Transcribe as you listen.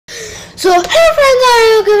सो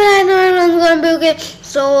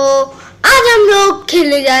सो आज हम लोग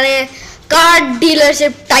खेलने जा रहे हैं car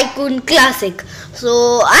dealership tycoon classic. So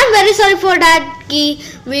I am very sorry for that कि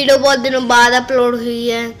वीडियो बहुत दिनों बाद अपलोड हुई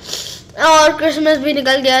है और क्रिसमस भी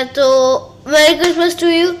निकल गया, तो मेरी Christmas to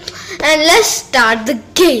you and let's start the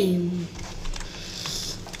game.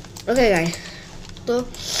 Okay guys, तो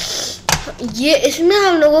ये इसमें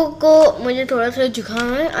हम लोगों को, मुझे थोड़ा सा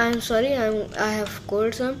जुकाम है, I am sorry, I have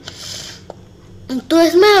cold सम। तो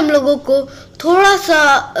इसमें हम लोगों को थोड़ा सा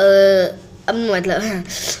मतलब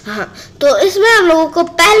हाँ, तो इसमें हम लोगों को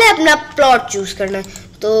पहले अपना प्लॉट चूज करना है।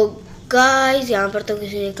 तो गाइस यहाँ पर तो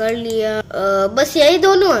किसी ने कर लिया, बस यही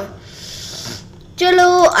दोनों है।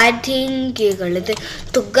 चलो आई थिंक ये कर लेते।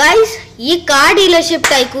 तो गाइस ये कार डीलरशिप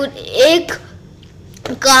टाइकून एक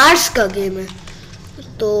कार्स का गेम है।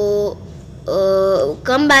 तो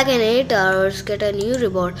come back in 8 hours, get a new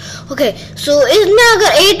reward. Okay, सो इसमें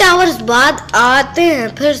अगर 8 hours बाद आते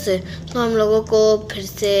हैं फिर से, तो हम लोगों को फिर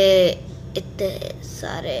से इतने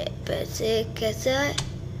सारे पैसे कैसे आए?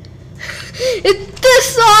 इतने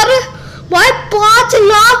सारे भाई, 5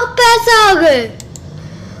 लाख पैसे आ गए।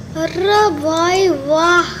 अरे भाई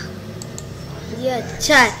वाह, ये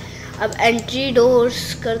अच्छा है। अब एंट्री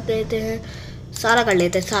डोर्स कर देते हैं, सारा कर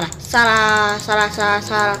लेते हैं, सारा सारा सारा सारा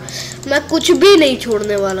सारा, मैं कुछ भी नहीं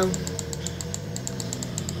छोड़ने वाला हूँ।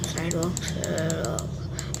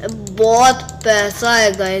 बहुत पैसा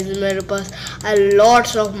है गाइस मेरे पास,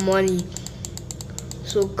 lots of money.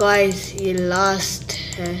 So guys ये लास्ट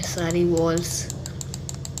है सारी वॉल्स।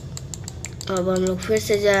 अब हम लोग फिर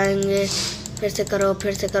से जाएंगे, फिर से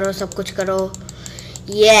करो, सब कुछ करो।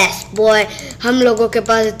 यस बॉय, हम लोगों के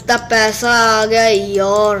पास इतना पैसा आ गया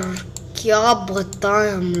यार, क्या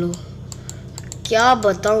बताएं हम लोग, क्या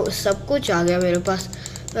बताऊं, सब कुछ आ गया मेरे पास।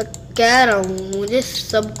 मैं कह रहा हूँ मुझे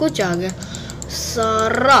सब कुछ आ गया,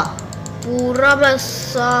 सारा पूरा, मैं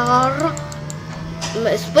सारा।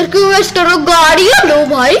 मैं इस पर क्यों वेस्ट करो, गाड़ियाँ लो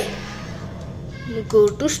भाई। Go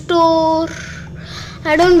to store,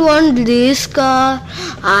 I don't want this car,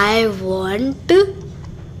 I want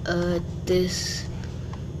this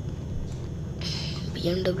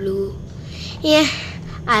BMW। yeah,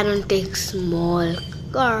 I don't take small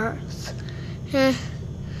cars।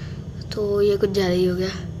 तो ये कुछ ज़्यादा ही हो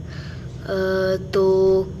गया। तो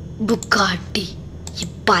बुगाटी ये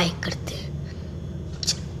बाय करते हैं।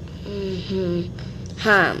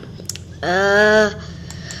 हाँ,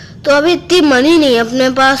 तो अभी इतनी मनी नहीं है अपने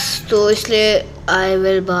पास, तो इसलिए आई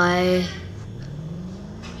विल बाय।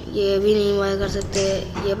 ये भी नहीं बाय कर सकते,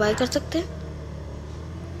 ये बाय कर सकते हैं।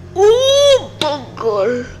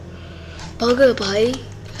 भग भाई,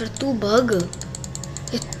 यार तू भग।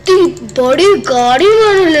 इतनी बड़ी गाड़ी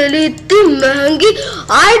मैंने ले ली, इतनी महंगी।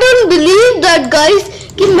 I don't believe that guys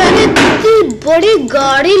कि मैंने इतनी बड़ी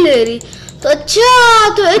गाड़ी ले ली। तो अच्छा,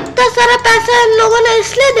 तो इतना सारा पैसा हम लोगों ने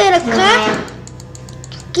इसलिए दे रखा है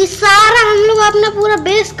कि सारा हम लोग अपना पूरा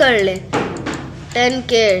बेस कर ले।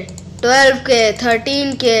 10K, 12K,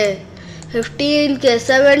 13K, 15K,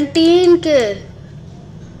 17K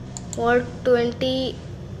और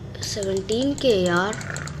 17K यार।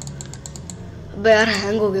 अबे यार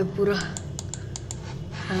हैंग हो गया, पूरा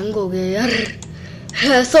हैंग हो गया यार।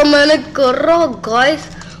 ऐसा मैंने कर रहा गाइस,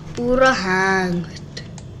 पूरा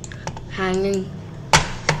हैंगिंग,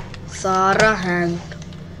 सारा हैंग,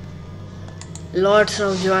 लॉट्स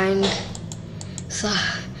ऑफ जॉइंट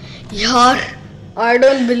यार। I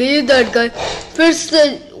don't believe that guys, फिर से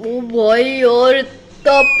ओ भाई और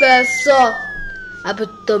इतना पैसा। अब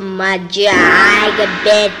तो मजा आएगा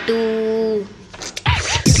बेटू।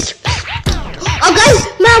 और गाइस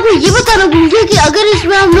मैं आपको ये बताना भूल गया कि अगर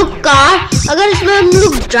इसमें हम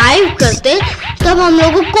लोग ड्राइव करते तब हम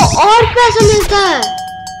लोगों को और पैसा मिलता है।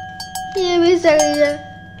 ये भी सही है,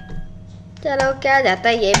 चलो क्या जाता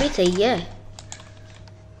है, ये भी सही है।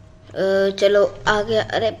 चलो आगे।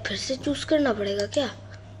 अरे फिर से चूज करना पड़ेगा क्या?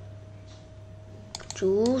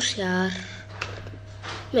 चूज यार,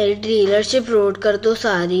 मेरी डीलरशिप रोड कर दो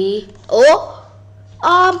सारी। ओ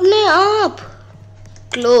आपने आप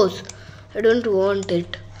close, I don't want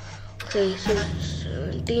it. Okay,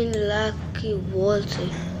 17 lakh की वॉल से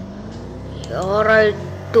यार, I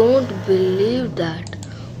don't believe that.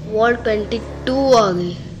 Wall 22 आ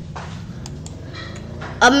गई।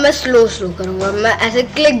 अब मैं स्लो करूंगा, मैं ऐसे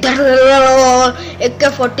क्लिक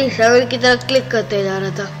AK-47 की तरह क्लिक करते जा रहा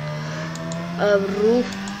था। अब रूफ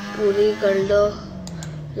पूरी कर लो,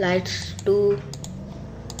 lights to,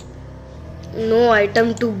 no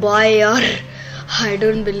item to bye यार, आई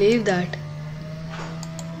डोंट बिलीव दैट।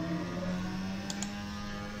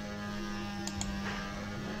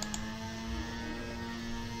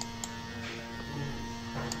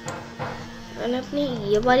 मैंने अपनी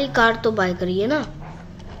ये वाली कार तो बाय करी है ना,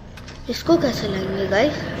 इसको कैसे लाएंगे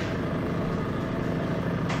गाइस?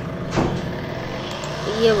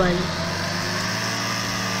 ये वाली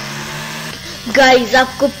गाइस,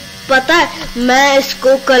 आपको पता है मैं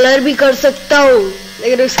इसको कलर भी कर सकता हूँ,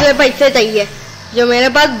 लेकिन उसके लिए पैसे चाहिए जो मेरे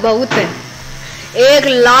पास बहुत है। 1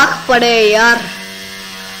 लाख पड़े यार।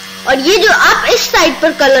 और ये जो आप इस साइड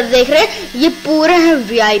पर कलर देख रहे हैं, ये पूरे हैं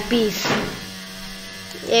वीआईपीस।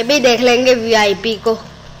 ये भी देख लेंगे वीआईपी को।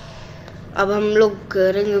 अब हम लोग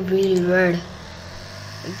करेंगे व्हील वेड,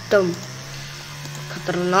 एकदम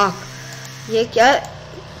खतरनाक। ये क्या?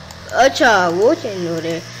 अच्छा वो चेंज हो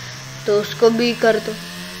रहे हैं, तो उसको भी कर दो।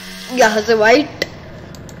 यहाँ से वाइट,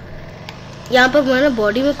 यहाँ पर मैंने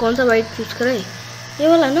बॉडी में कौन सा वाइट चूज करें? ये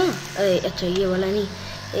वाला ना? अरे अच्छा ये वाला नहीं,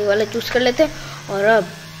 ये वाला चूज कर लेते हैं। और अब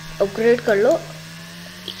अपग्रेड कर लो।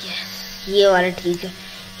 यस, ये वाला ठीक है।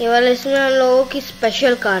 ये वाला, इसमें हम लोगों की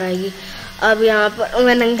स्पेशल कार आएगी। अब यहाँ पर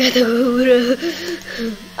मैं नंगा तो घूम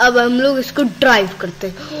रहा। अब हम लोग इसको ड्राइव करते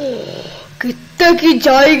हैं। कितने की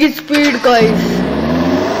जाएगी स्पीड गाइस?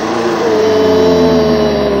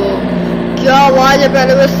 क्या आवाज है?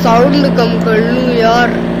 पहले मैं साउंड कम कर लूं यार,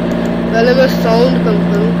 पहले मैं साउंड कम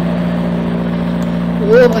करूं।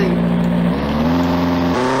 ओ भाई,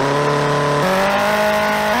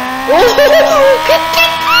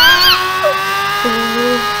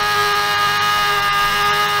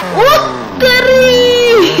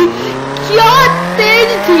 क्या तेज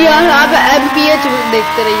थी यार। आप एमपीएच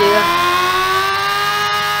देखते रहिएगा।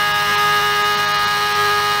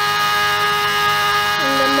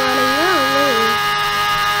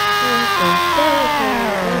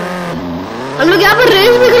 हम लोग यहाँ पर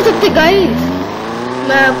रेस भी कर सकते गाइस।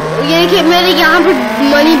 मैं ये कि मेरे यहाँ पर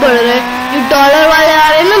मनी बढ़ रहे हैं, ये डॉलर वाले आ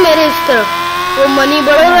रहे हैं ना मेरे इस तरफ, वो मनी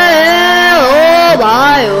बढ़ रहे हैं। ओ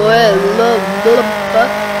भाई,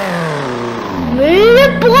 मेरे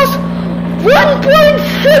पास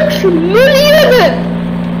 1.6 मिलियन है।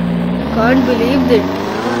 Can't believe it.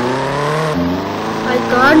 I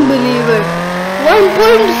can't believe it.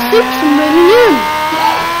 1.6 million.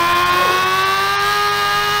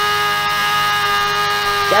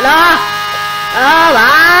 चलो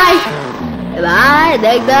भाई, भाई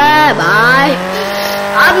देख दे भाई।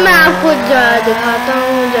 अब मैं आपको दिखाता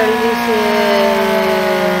हूँ जल्दी से।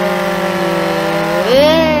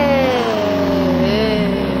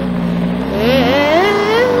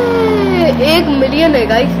 1 मिलियन है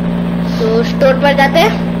गाइस। तो स्टोर पर जाते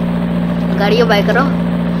हैं, गाड़ियाँ बाय करो।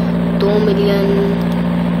 2 मिलियन,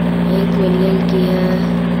 1 मिलियन की है,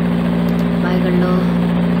 बाय कर लो।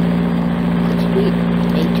 कुछ भी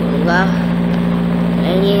नहीं छोड़ूंगा,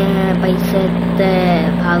 नहीं है पैसे ते,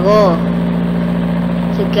 भागो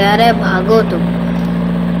से कह रहे भागो तुम।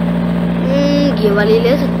 ये वाली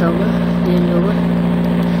ले सकता हूँ मैं, रेंज रोवर।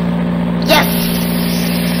 यस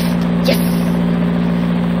यस,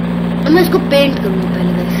 मैं इसको पेंट करूँगा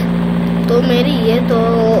पहले गाइस। तो मेरी ये तो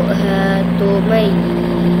है, तो मैं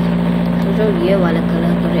सोचो ये वाला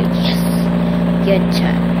कलर करे। यस, ये अच्छा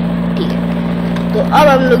है, ठीक है। तो अब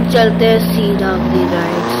हम लोग चलते हैं सीधा अपनी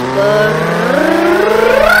राइड्स पर।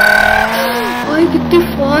 भाई कितनी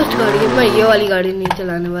फास्ट गाड़ी है। मैं ये वाली गाड़ी नहीं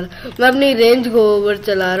चलाने वाला, मैं अपनी रेंज रोवर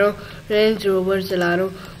चला रहा हूँ, रेंज रोवर चला रहा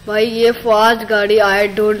हूँ। भाई ये फास्ट गाड़ी, I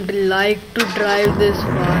don't like to drive this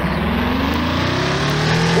fast.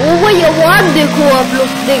 ओ भाई आवाज देखो आप लोग,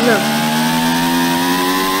 देखना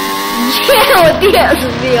ये होती है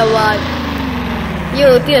असली आवाज, ये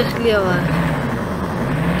होती है असली आवाज।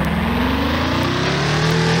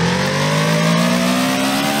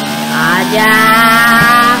 आजा,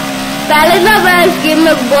 पहले ना मैं इस गेम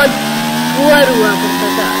में बहुत पुअर हुआ करता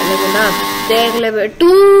था, लेकिन अब देख ले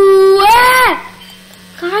बेटू,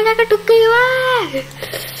 कहाँ जाकर टुक गई हुआ।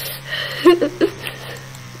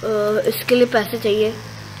 इसके लिए पैसे चाहिए,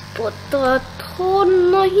 पता तो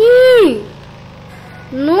नहीं।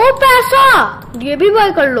 नो पैसा, ये भी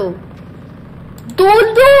बाय कर लो। दो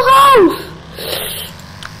हाउस,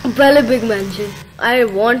 पहले big mention, I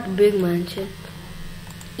want big mention.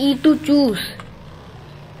 E to choose.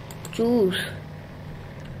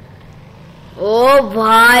 ओ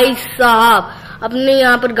भाई साहब, अपने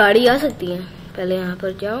यहाँ पर गाड़ी आ सकती है। पहले यहाँ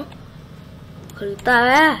पर जाओ, खुलता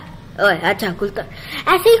है। ओए अच्छा खुलता,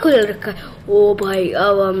 ऐसे ही खुल रखा है। ओ भाई,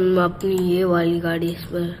 अब हम अपनी ये वाली गाड़ी इस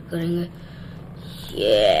पर करेंगे।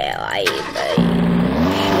 ये भाई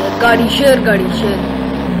शेर गाड़ी, शेर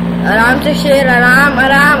आराम से, शेर आराम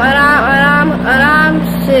आराम आराम आराम आराम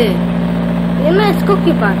से। ये मैं इसको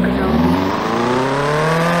क्यों पार कर रहा हूँ?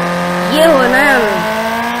 ये होना है हमें,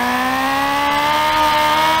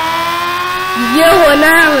 ये होना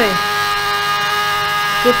है हमें।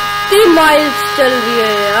 कितनी माइल्स चल रही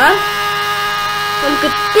है यार, हम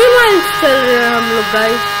कितनी माइल्स चल रहे हैं हम लोग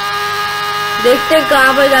गाइस। देखते हैं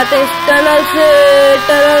कहाँ पर जाते हैं। इस टनल से,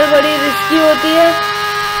 टनल बड़ी रिस्की होती है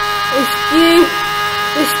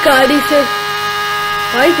इस गाड़ी से।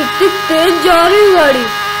 भाई कितनी तेज जा रही है गाड़ी,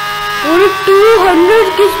 पूरी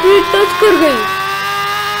 200 की स्पीड टच कर गई।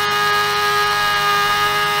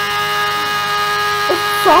 और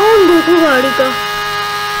साउंड देखो गाड़ी का,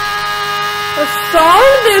 और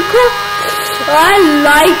साउंड देखो। I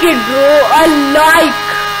like it bro, I like।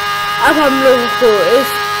 अब हम लोगों को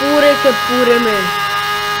इस पूरे के पूरे में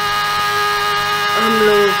हम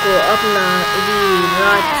लोगों को अपना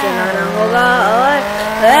राज चलाना होगा। और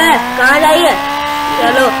कहाँ जाइए,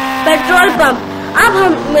 चलो पेट्रोल पंप। अब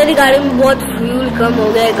हम, मेरी गाड़ी में बहुत फ्यूल कम हो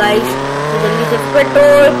गया गाइस, तो जल्दी से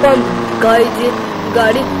पेट्रोल पंप। गाइस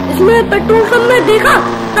गाड़ी इसमें पेट्रोल पंप में देखा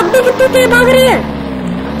तब भी कितनी तेज भाग रही है।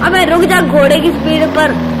 अबे रुक जा, घोड़े की स्पीड पर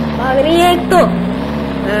भाग रही है एक तो।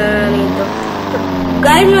 नहीं तो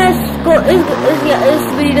गाइस मैं इसको इस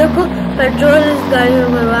वीडियो को पेट्रोल इस गाड़ी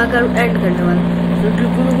में भरवा कर एंड करने वाला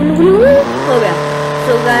हो गया।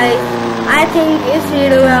 सो गाइस आई थिंक इस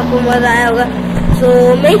वीडियो में आपको मजा आया होगा। So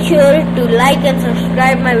make sure to like and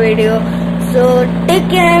subscribe my video. So take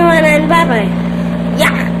care everyone and bye bye.